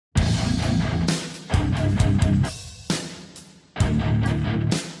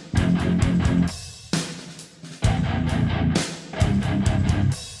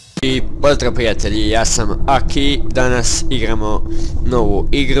Pozdrav prijatelji, ja sam Aki, danas igramo novu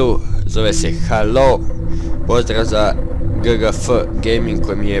igru, zove se Halo. Pozdrav za GGF Gaming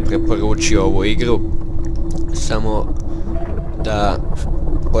koji mi je preporučio ovu igru. Samo da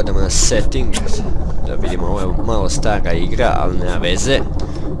odemo na setting, da vidimo, ovo je malo stara igra, ali nema veze.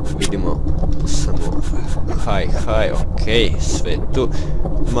 Vidimo samo hi, ok, sve tu.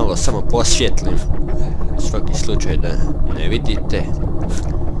 Malo samo posvjetlim, svaki slučaj da ne vidite.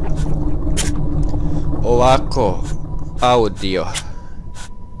 Ovako, audio.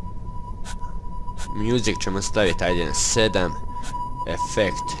 Music ćemo staviti, ajde na 7.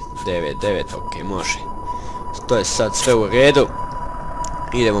 Efekt 9.9, ok, može. To je sad sve u redu.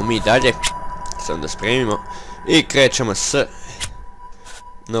 Idemo mi dalje. Samo da spremimo. I krećemo s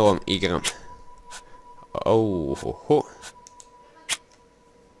novom igrom.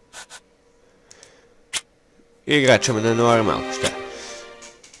 Igrat ćemo na normal, šta?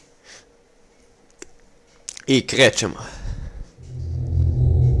 I krećemo.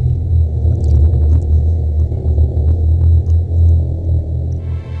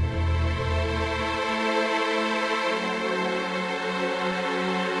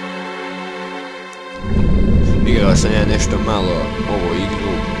 Igrao sam ja nešto malo ovu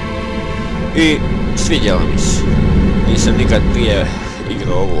igru i svidjelo mi se. Nisam nikad prije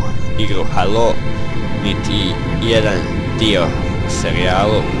igrao ovu igru Halo, niti jedan dio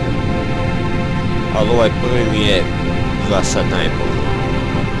serijalu, ali ovaj prvi mi je za sad najbolji.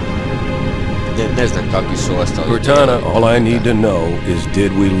 Ne znam kakvi su ostali. Cortana, all I need to know is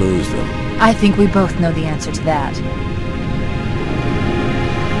did we lose them? I think we both know the answer to that.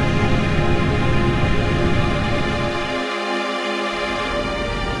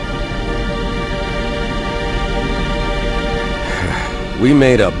 We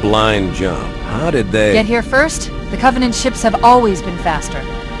made a blind jump. How did they... Get here first? The Covenant ships have always been faster.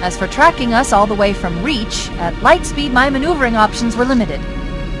 As for tracking us all the way from Reach, at light speed my maneuvering options were limited.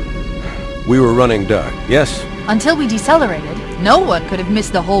 We were running dark, yes? Until we decelerated, no one could have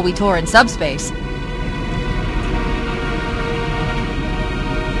missed the hole we tore in subspace.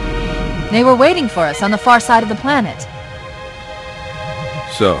 They were waiting for us on the far side of the planet.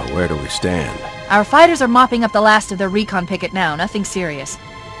 So, where do we stand? Our fighters are mopping up the last of their recon picket now, nothing serious.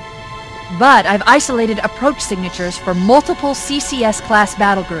 But I've isolated approach signatures for multiple CCS-class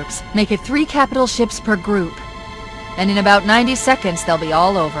battle groups. Make it 3 capital ships per group. And in about 90 seconds, they'll be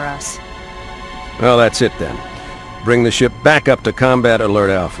all over us. Well, that's it then. Bring the ship back up to Combat Alert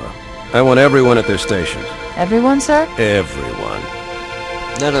Alpha. I want everyone at their stations. Everyone, sir? Everyone.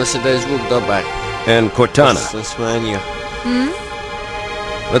 Nadam se da je zvuk dobar. And Cortana. Sam smanjio.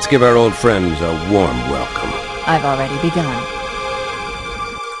 Let's give our old friends a warm welcome. I've already begun.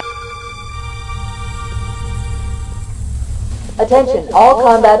 Attention, all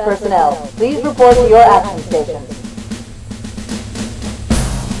combat personnel. Please report to your action stations.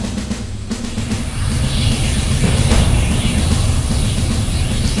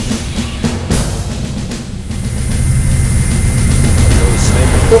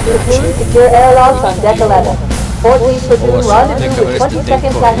 This platoon, secure airlocks on deck 11. 14th platoon, rendezvous with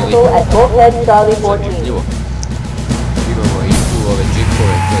 22nd Tactical at Bulkhead Charlie 14. Imamo i tu ove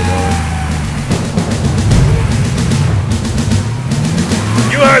džipove koje dole.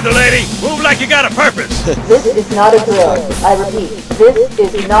 You heard the lady! Move like you got a purpose! This is not a drill. I repeat,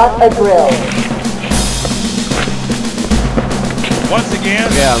 this is not a drill. Once again,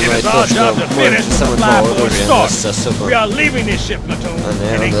 it is our job to finish the fly for a start. We are leaving this ship, platoon,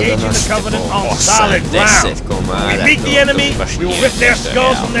 and engaging the Covenant on solid ground. When we meet the enemy, we will rip their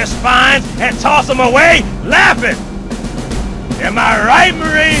skulls from their spines and toss them away, laughing! Am I right,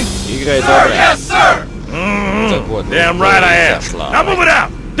 Marines? Sir, yes, sir! Damn right I am. Now move it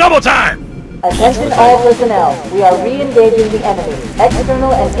out! Double time! Attention all personnel. We are re-engaging the enemy.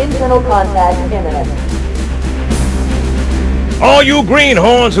 External and internal contact imminent. All you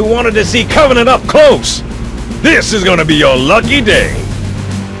greenhorns who wanted to see Covenant up close, this is gonna be your lucky day.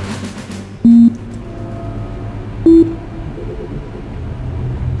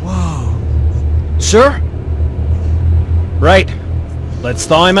 Whoa. Sir? Right. Let's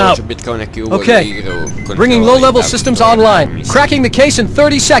thaw him out. Okay. Bringing low-level systems online. Cracking the case in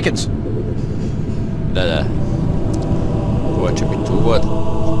 30 seconds. Da. Ovo će biti uvod.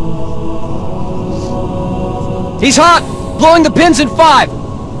 He's hot! Blowing the pins in 5!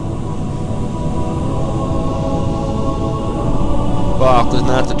 Pa ako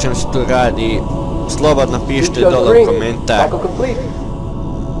znate o čem se tu radi, slobodno pišite dole u komentar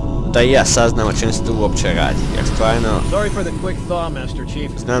da i ja saznam o čem se tu uopće radi, jer stvarno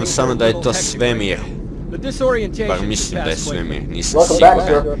znam samo da je to svemir, bar mislim da je svemir, nisam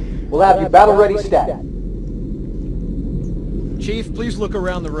siguran. We'll have you battle-ready stat. Chief, please look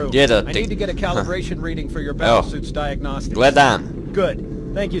around the room. I need to get a calibration reading for your battlesuit's diagnostics. Gledam. Good.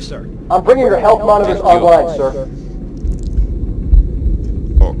 Thank you, sir. I'm bringing your health monitors online, sir.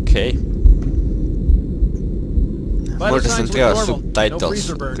 Okej. Možda sam trebao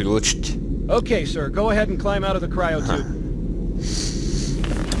subtitles prilučiti. Okay, sir. Go ahead and climb out of the cryo tube.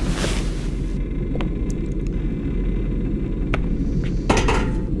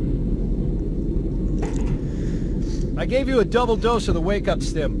 I gave you a double dose of the wake-up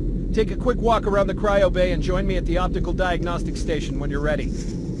stim. Take a quick walk around the cryo bay and join me at the optical diagnostic station when you're ready.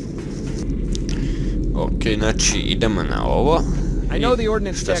 Ok, znači idemo na ovo. I know the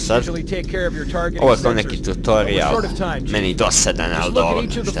ordnance techs usually take care of your targeting ovo je kao neki tutorial. Meni dosadan, ali dobro,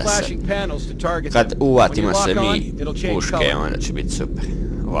 šta sad. Kad uvatimo se mi puške, onda će biti super.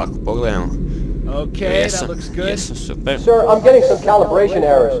 Ovako, pogledamo. Jesam, super. Sir, I'm getting some calibration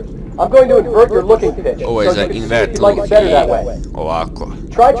errors. I'm going to invert your looking pitch. Ovo je za invert look i ovako.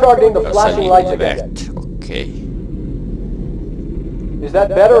 Try targeting the flashing lights again. Okay. Is that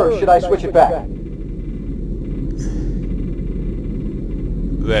better or should I switch it back?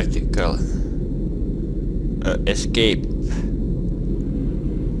 Vertical. Escape.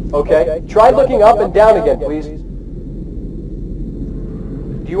 Okay. Try looking up and down again, please.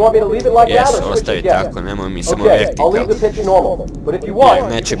 Do you want me to leave it like that or switch it again? Tako, nemoj mi samo Okay, vertical. I'll leave the pitch normal. But if you want,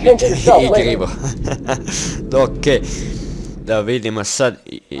 neće you can change biti yourself later. igrivo. Okej. Da vidimo sad,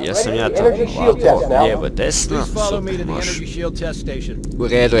 jesam ja to ovako, lijevo, desno, super, može. U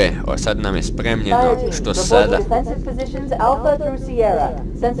redu je, o sad nam je spremljeno, što sada?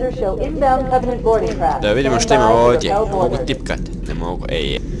 Da vidimo što ima ovdje, mogu tipkat, ne mogu,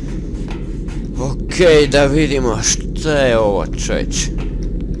 ej. Okej, da vidimo što je ovo, čovječ.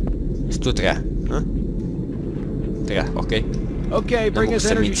 Tu treba, treba, okej. Ne mogu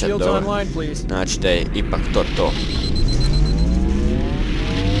se micat dobro, znači da je ipak to.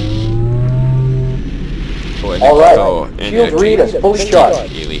 Ovo je neko kao energy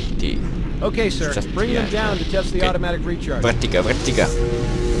ili ti... Okay, sir. Bring them down to test the automatic recharge. Vrti ga.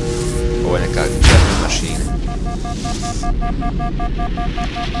 Ovo je neka četna mašina.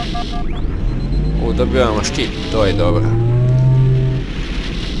 Ovo dobivamo štit, to je dobro.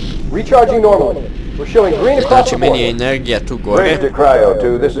 Recharging normally. We're showing green across Znači the meni board. je energija tu gore. Raise to Cryo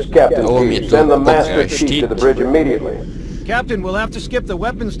 2, this is Captain Ovo mi P. je tu Send the master pokraj chief štit. to the bridge immediately. Captain, we'll have to skip the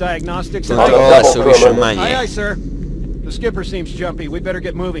weapons diagnostics. Kontrole su više manje. Aye, aye, sir. The skipper seems jumpy. We better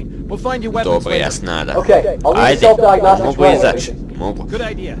get moving. We'll find you weapons Dobro, ja later. snadam. Okay, I'll leave Ajde, self-diagnostics mogu running. izaći. Mogu. Good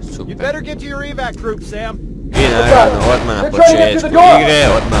idea. You Super. better get to your evac group, Sam. I naravno, odmah na početku igre,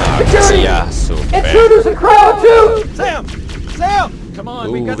 odmah akcija, super. Intruders in crowd 2! Sam! Sam! Come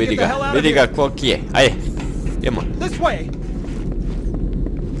on, we got to get the hell out of Vidi here. ga koliki je, ajde, idemo. This way.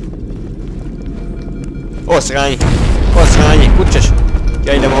 O sranje, kud ćeš?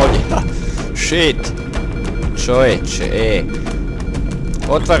 Ja idem ovdje, shit. Čovječe,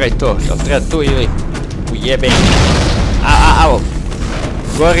 otvaraj to, jel treba tu ili ujebe. Au,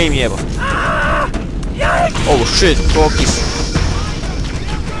 gorim jebo. Oh shit, kokis.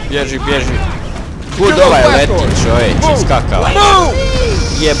 Bježi. Kud ovaj leti, čovječe, skakava.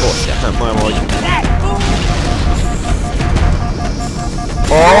 Jebote, moram ovdje.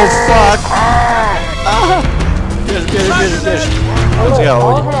 Oh fuck! Bježi. Treba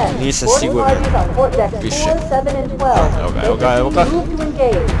ovdje, nisam siguran. Više. Evo ga.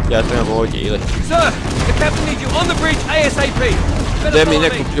 Ja trebam ovdje, ili? Sir, the captain needs you on the bridge ASAP. Daj mi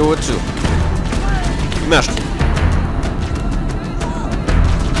neku kljucu. Imaš ti?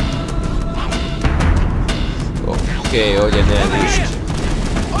 Okej, ovdje nema ništa.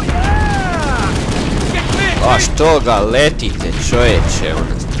 A što ga letite, čovječe,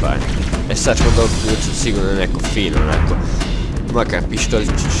 ono stvarno. Sad ćemo dobiti kljucu, sigurno neko fino, onako. Makar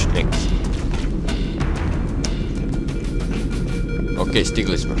pištoljičić neki. Okej,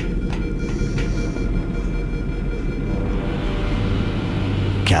 stigli smo.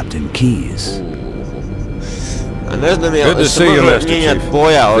 Captain Keyes. A ne znam je se može mijenjat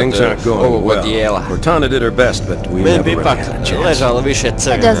boja od ovog odijela. Cortana did her best, but we Meni never bi ipak really had a chance. ležalo više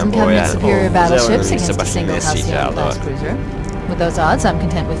crna boja. Zeleno mi se baš ne sviđa, ali... With those odds, I'm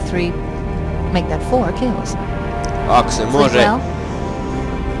content with 3, make that 4 kills. Ako se može,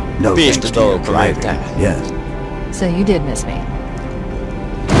 pišite dole u komentar. So you did miss me.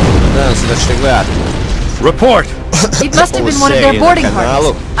 Nadam se da ćete gledati. Report! It must have been one of their boarding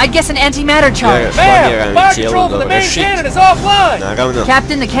parties. I'd guess an antimatter charge. Bam! Fire control for the main cannon is offline!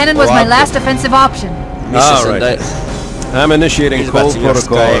 Captain, the cannon was my last offensive option. All right. I'm initiating cold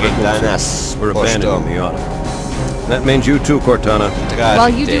protocol Article 2. We're abandoning the auto. That means you too, Cortana. While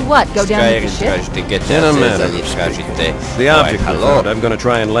you do what? Go down with the ship? In a minute. The object was out. I'm going to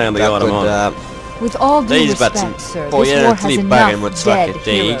try and land the Automon. With all due respect, sir, this war has enough dead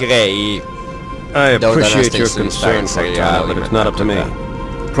heroes. I appreciate your concern, Cortana, but it's not up to me.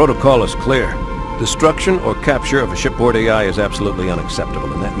 Protocol is clear. Destruction or capture of a shipboard AI is absolutely unacceptable,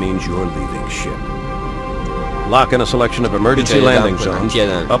 and that means you're leaving ship. Lock in a selection of emergency landing zones,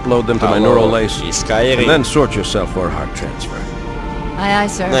 upload them to my neural lace, and then sort yourself for a heart transfer. Aye, aye,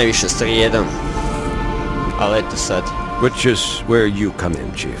 sir. Najviše s 3-1. Ali eto sad. Which is where you come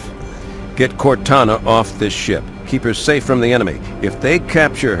in, Chief. Get Cortana off this ship. Keep her safe from the enemy. If they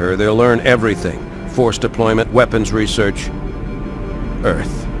capture her, they'll learn everything. Force deployment, weapons research,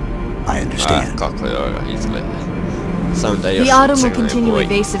 Earth. I understand. Kako je ovo izgleda. The Autumn will continue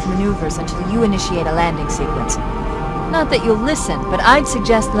evasive maneuvers until you initiate a landing sequence. Not that you'll listen, but I'd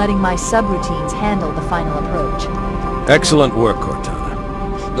suggest letting my subroutines handle the final approach. Excellent work, Cortana.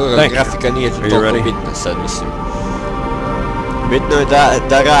 Dobro, grafika nije tu toliko bitna sad, mislim. Bitno je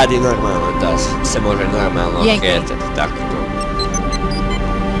da radi normalno, da se može normalno kretati, tako to.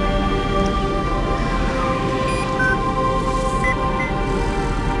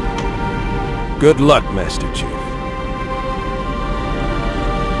 Good luck, Master Chief.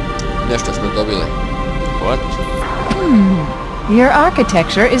 Nešto smo dobili. What? Your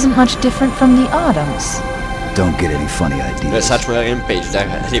architecture isn't much different from the Autumn's. Don't get any funny ideas. Sad ćemo Rampage da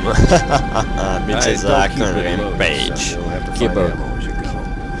radimo. Biće zakon Rampage. Kiborg.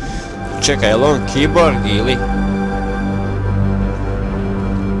 Čekaj, je li on Kiborg ili?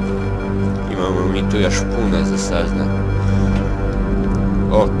 Imamo mi tu još puno za saznat.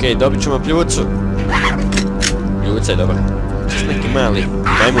 Okej, dobit ćemo pljucu. Pljuca je dobra. S neki mali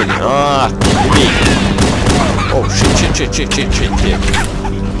majmuni. Aaaa, vi. Oh, shit.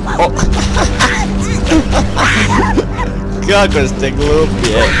 Oh. Kako ste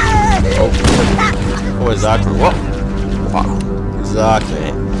glupi, Ovo je zakon. Wow. Zakon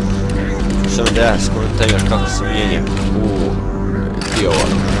je. Samo da ja skomentam kako se mijenja. I ovo.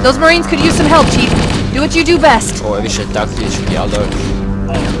 Those Marines could use some help, Chief. Do what you do best. Ovo je više taktički, ali dobro.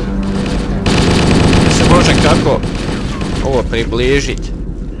 Se može kako ovo približiti?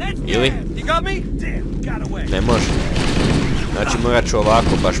 Ili? Ne može. Znači morat ću ovako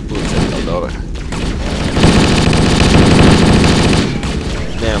baš pucati, ali dobro.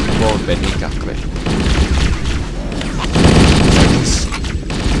 Nemam bombe nikakve.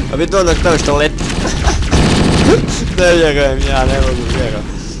 A vidi onak tamo što leti. Ne vjerujem ja, ne mogu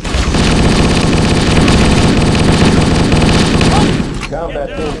vjerujem. Combat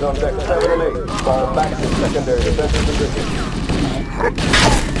teams on deck 7 and 8. Fall back to secondary defensive position.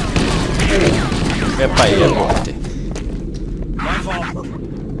 Pa jebote.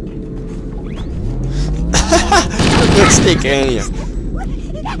 Kako si ti krenio?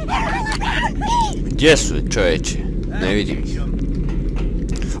 Gdje su čovječe? Ne vidim ih.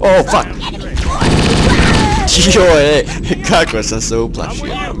 Oh, fuck! Joj, kako sam se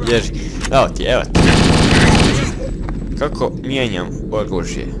uplašio. Bježi. Evo ti, evo ti. Kako mijenjam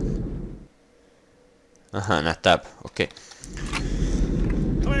oružje? Aha, na tab, okej.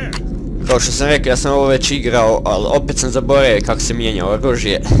 Kao što sam rekao, ja sam ovo već igrao, ali opet sam zaboravio kako se mijenja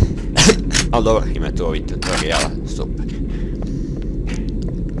oružje. Ali dobro, ima tu ovi tutoriala, super.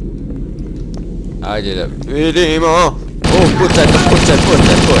 Ajde da vidimo. Pucaj.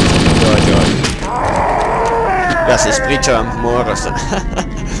 Dođe. Ja se ispričavam, morao sam.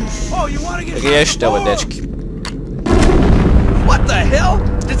 Riješite ovo, dečki.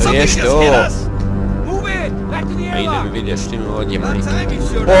 Riješite ovo. A idem vidjeti što ima ovdje mani.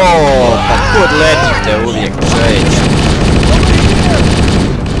 Oooo, pa kud letite uvijek, čovječe.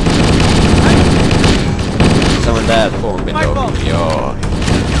 Samo dajat bombe dobim, joj.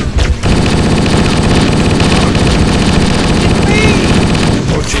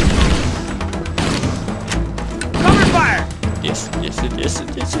 Uči. Gdje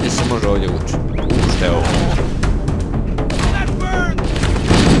se može ovdje ući? Što je ovo?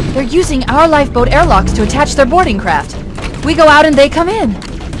 They're using our lifeboat airlocks to attach their boarding craft. We go out and they come in.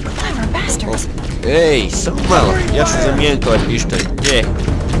 Clever bastards. Ej, samo malo. Ja ću zamijeniti ovaj pištolj.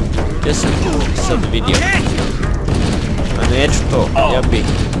 Gdje sam tu sad vidio? A neću to. Ja bi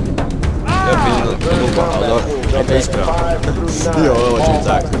lupao, ali dobro. Neka ispravo. Jo, ovo će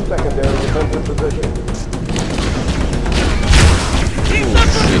tako.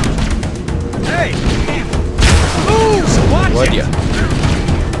 Sam vodio.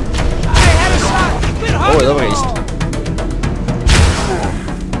 Ovo je dobro isto.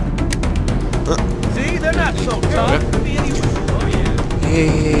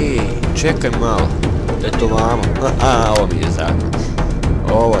 Ej, čekaj malo. Eto vamo. Aha, ovo mi je zakon.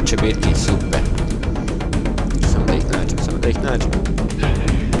 Ovo će biti super. Samo da ih nađem.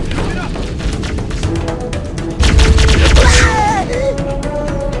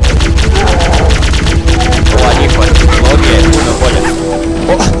 Ova njihova tehnologija je puno bolja.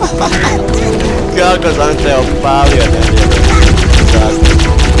 Kako sam te opalio,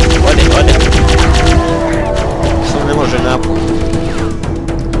 Ode. Samo ne može napuniti.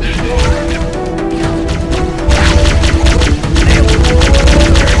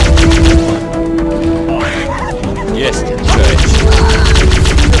 Jeste, čovječ.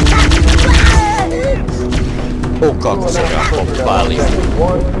 O, kako se ga opalio.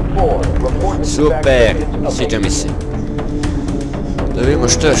 Super, sviđa mi se. Da vidimo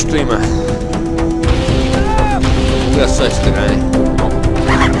što još tu ima. Ugleda s ove strane.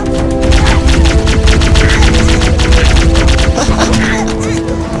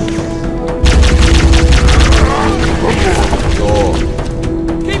 To.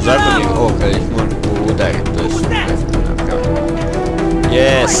 Zakon je ovo kada ih može udariti, to je super.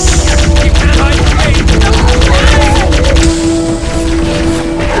 Yes!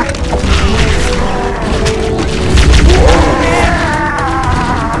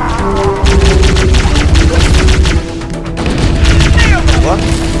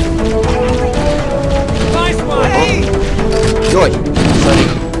 Joj!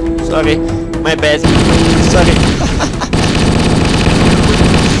 Sorry, my bad. Sorry.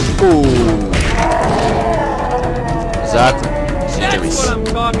 Zakon, sviđa mi se.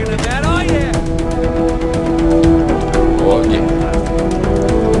 Ovdje.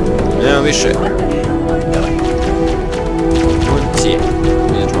 Nema više. Municije.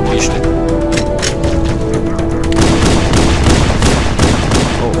 Vidjet ćemo pištolj.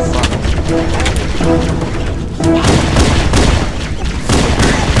 Oh, fuck.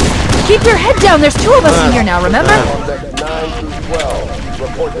 Keep your head down, there's two of us in here now, remember?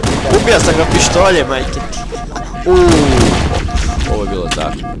 Ubija sam ga pištolje, majke ti. Ovo je bilo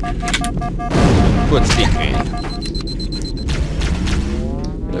tako. Kod ti kreni.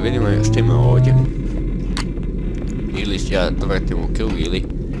 Da vidimo što ima ovdje. Ili ja vrtim u krug ili...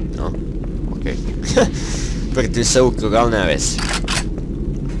 No, okej. Vrtim se u krug, ali nema veze.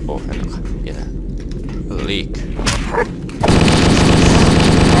 O, eno ga, jedan lik.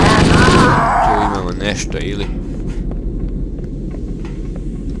 Tu imamo nešto ili...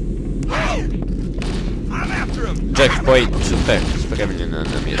 Checkpoint, super, spremljena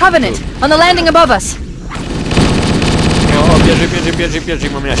nam je. Covenant, on the landing above us. O, bježi,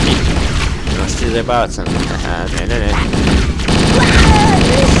 imam ja štit. Imaš ti zabacan. Aha, ne.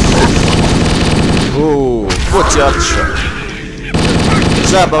 Put si otišao.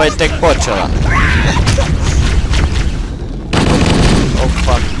 Zabava je tek počela. Oh,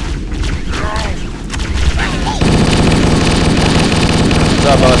 fuck.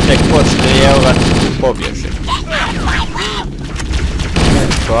 Zabava tek počne i evo ga pobježe.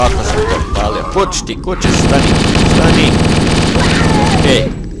 Kako sam to palio? Kućeš, stani. Okej.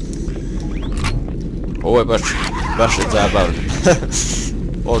 Ovo je baš zabavno.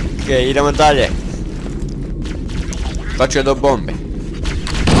 Okej, idemo dalje. Kaču je do bombe.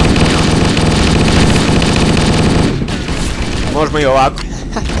 Možemo i ovako.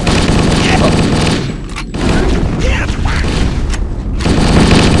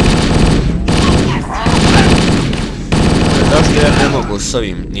 Zašto ja ne mogu s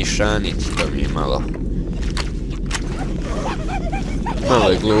ovim nišaniti, to mi je malo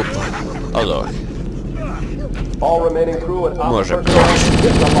je glupo, ali dobro.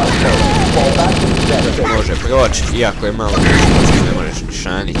 Može proći, iako je malo ne možeš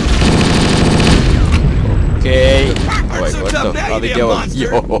nišaniti. Okej, ovo je gotovo, ali vidi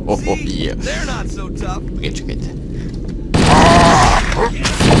ovo, Pričekajte.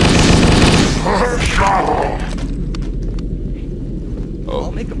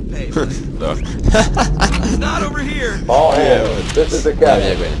 I'll make them pay. No. It's not over here. All hands, this is the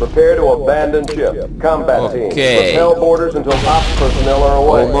captain. Prepare to abandon ship. Combat team. Repel boarders until ops personnel are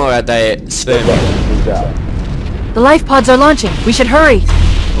away. Mora da je sve. The life pods are launching. We should hurry.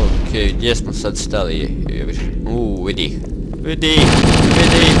 Okej, gdje smo sad stali? Vidi.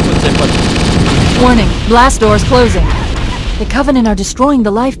 Warning, blast doors closing. The Covenant are destroying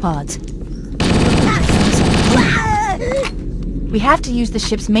the life pods. We have to use the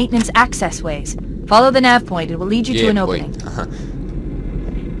ship's maintenance access ways. Follow the nav point, it will lead you to an opening.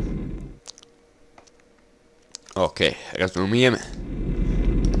 Okej, razumijem.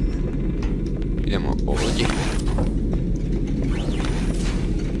 Idemo ovdje.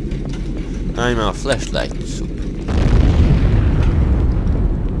 Imamo flashlight, super.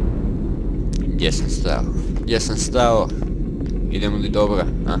 Gdje sam stao? Gdje sam stao? Idemo li dobro?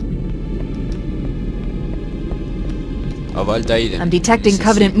 A? A valjda idem. I'm detecting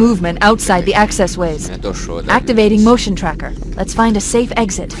Covenant movement outside the access ways. Activating motion tracker. Let's find a safe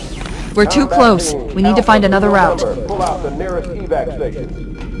exit. We're too close. We need to find another route.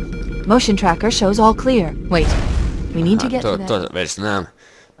 Motion tracker shows all clear. Wait. We need to get to that. To već znam.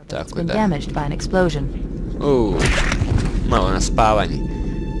 It's been damaged by an explosion. Malo na spavanje.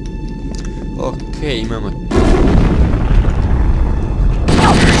 Okej, imamo...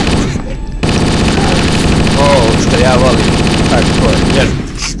 što ja volim. Tako je,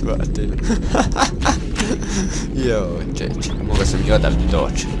 vjerujte stvaratelj. Joj, čeče, mogao sam i odavde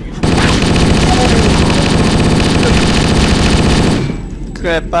doći.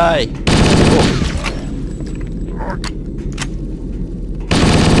 Krepaj!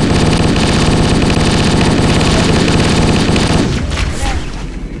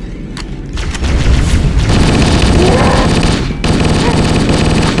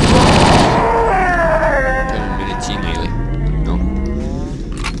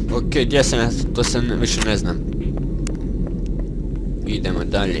 Okej, gdje sam ja? To sam više ne znam. Idemo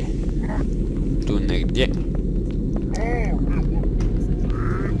dalje. Tu negdje.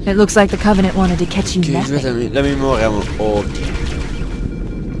 It looks like the Covenant wanted to catch you napping. Izgleda da mi moramo ovdje.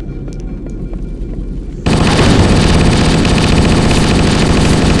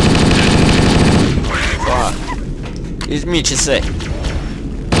 Izmiči se.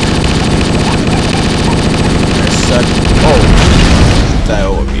 Sad... Šta je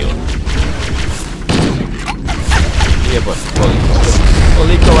ovo bilo? Jebot, koliko vas?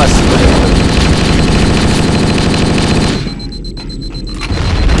 Koliko vas je?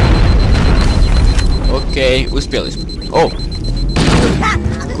 Okej, uspjeli smo.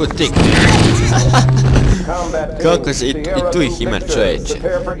 Kud tik. Kako se... I tu ih ima čovječe.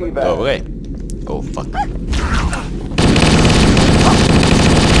 Dobre. Oh, fuck.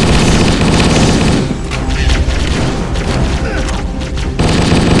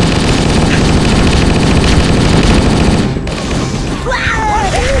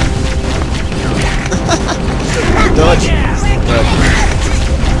 Dođi.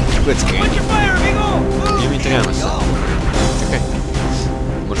 Kucki. Gdje mi trebamo sad? Čekaj.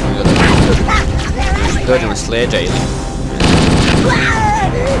 Možemo ga da... Dođemo s leđa ili...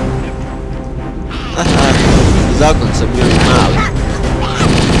 Haha. Zakon sam bio i mali.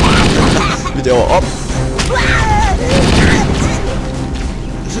 Vidi ovo, op.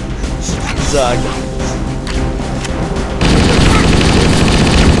 Zakon.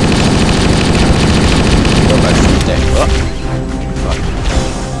 Dobar šute.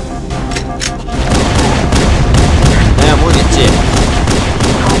 Nema municije.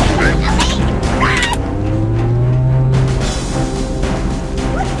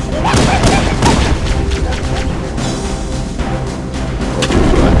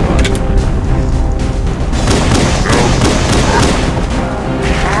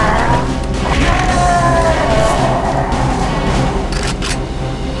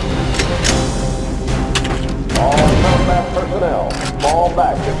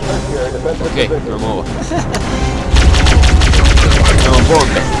 Okej, imamo ovo. Imamo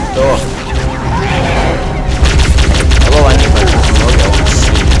bombe, to. Ali ova nije baš mnoga, ovo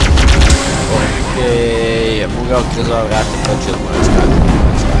svi. Okej, ja mogu ga kroz ova vrata proći ili moram skakati.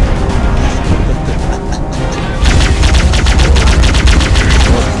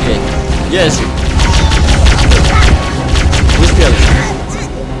 Okej, jesi. Uspjeli.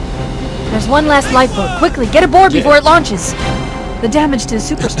 There's one last lifeboat. Quickly, get aboard before it launches. The damage to the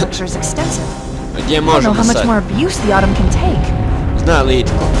superstructure is extensive. I don't know how much more abuse the Autumn can take. Zna li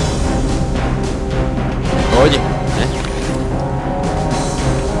itko? Ovdje? Ne?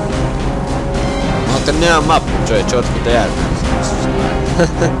 Makar nema mapu, čovječe, otkud da ja znam.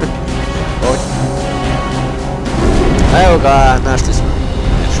 Ovdje. Evo ga, našli smo.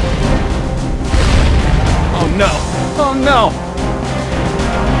 Oh no! Oh no!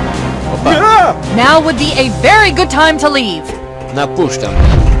 Opa. Now would be a very good time to leave. Napuštam.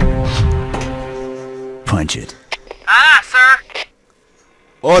 Punch it. Sir.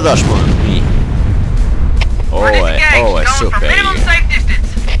 Odašmo mi. Ovo je super igra.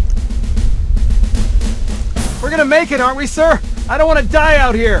 We're gonna make it, aren't we, sir? I don't want to die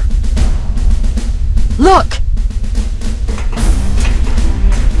out here. Look.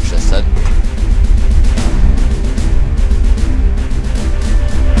 Šta sad?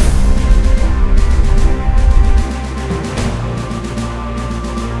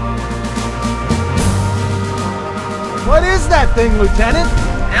 What is that thing, Lieutenant?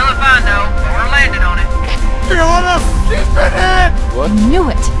 Hell if I know, but we're landing on it. Fiona, she's been hit! What? I knew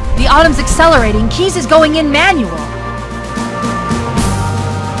it. The Autumn's accelerating. Keyes is going in manual.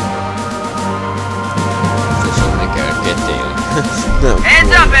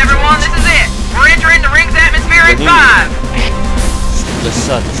 Heads up, everyone. This is it. We're entering the ring's atmosphere in 5.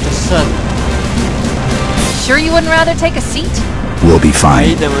 Sure you wouldn't rather take a seat? We'll be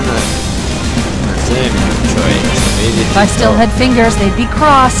fine. If I still had fingers, they'd be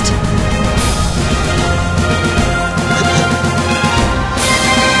crossed.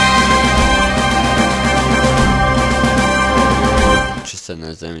 Će sad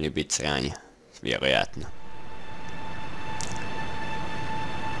na zemlji biti sranje, vjerojatno.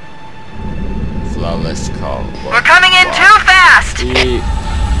 Flawless call. We're coming in too fast.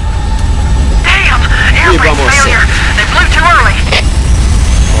 Damn, airbrake failure. They blew too early.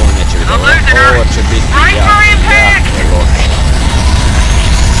 Ovo će biti jako loše.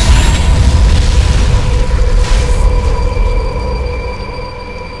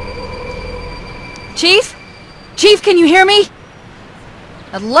 Chief? Chief, can you hear me?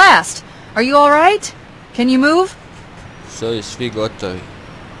 At last. Are you all right? Can you move? Sorry, svi gotovi.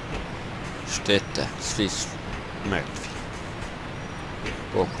 Šteta, svi su mrtvi.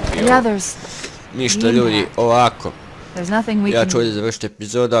 Pokupio. Ništa ljudi, ovako. Ja ću ovdje završiti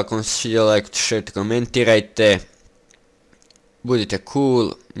epizodu, ako vam se svidio, lajkujte, šerite, komentirajte. Budite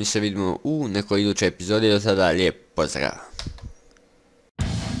cool, mi se vidimo u nekoj idućoj epizodi, do tada lijep pozdrav.